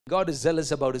God is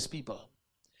zealous about His people.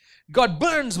 God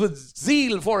burns with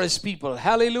zeal for His people.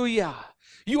 Hallelujah.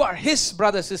 You are His,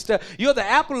 brother, sister. You are the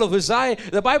apple of His eye.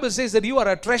 The Bible says that you are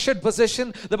a treasured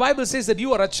possession. The Bible says that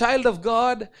you are a child of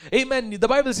God. Amen. The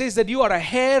Bible says that you are a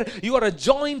heir. You are a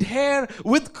joint heir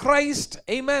with Christ.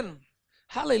 Amen.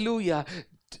 Hallelujah.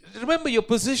 Remember your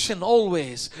position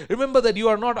always. Remember that you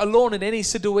are not alone in any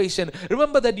situation.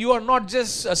 Remember that you are not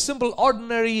just a simple,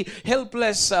 ordinary,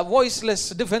 helpless, voiceless,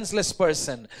 defenseless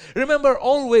person. Remember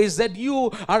always that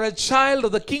you are a child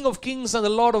of the King of Kings and the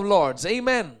Lord of Lords.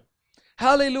 Amen.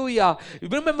 Hallelujah.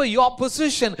 Remember your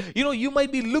position. You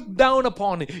might be looked down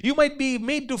upon. You might be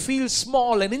made to feel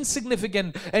small and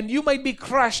insignificant, and you might be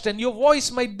crushed, and your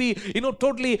voice might be,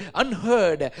 totally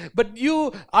unheard. But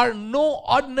you are no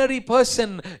ordinary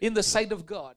person in the sight of God.